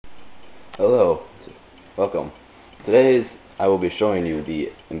Hello, welcome. I will be showing you the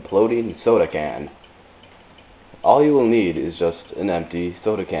Imploding Soda Can. All you will need is just an empty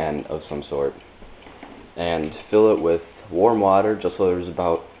soda can of some sort, and fill it with warm water, just so there's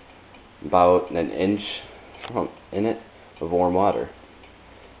about an inch in it of warm water.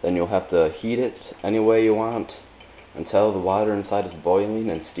 Then you'll have to heat it any way you want until the water inside is boiling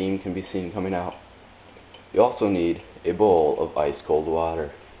and steam can be seen coming out. You also need a bowl of ice cold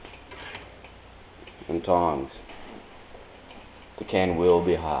water and tongs. The can will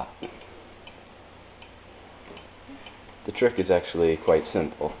be hot. The trick is actually quite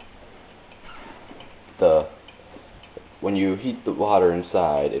simple. When you heat the water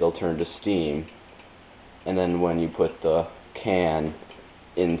inside, it'll turn to steam, and then when you put the can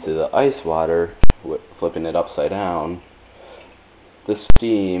into the ice water, flipping it upside down, the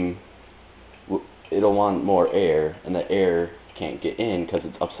steam, it'll want more air, and the air can't get in because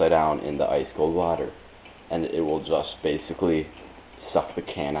it's upside down in the ice cold water, and it will just basically suck the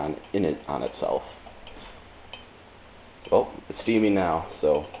can on itself. Well, it's steaming now,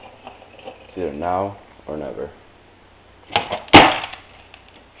 so it's either now or never.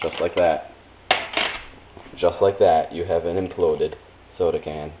 Just like that. Just like that, you have an imploded soda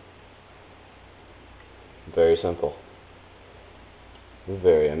can. Very simple.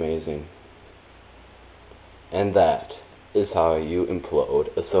 Very amazing. And that is how you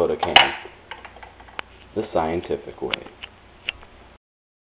implode a soda can the scientific way.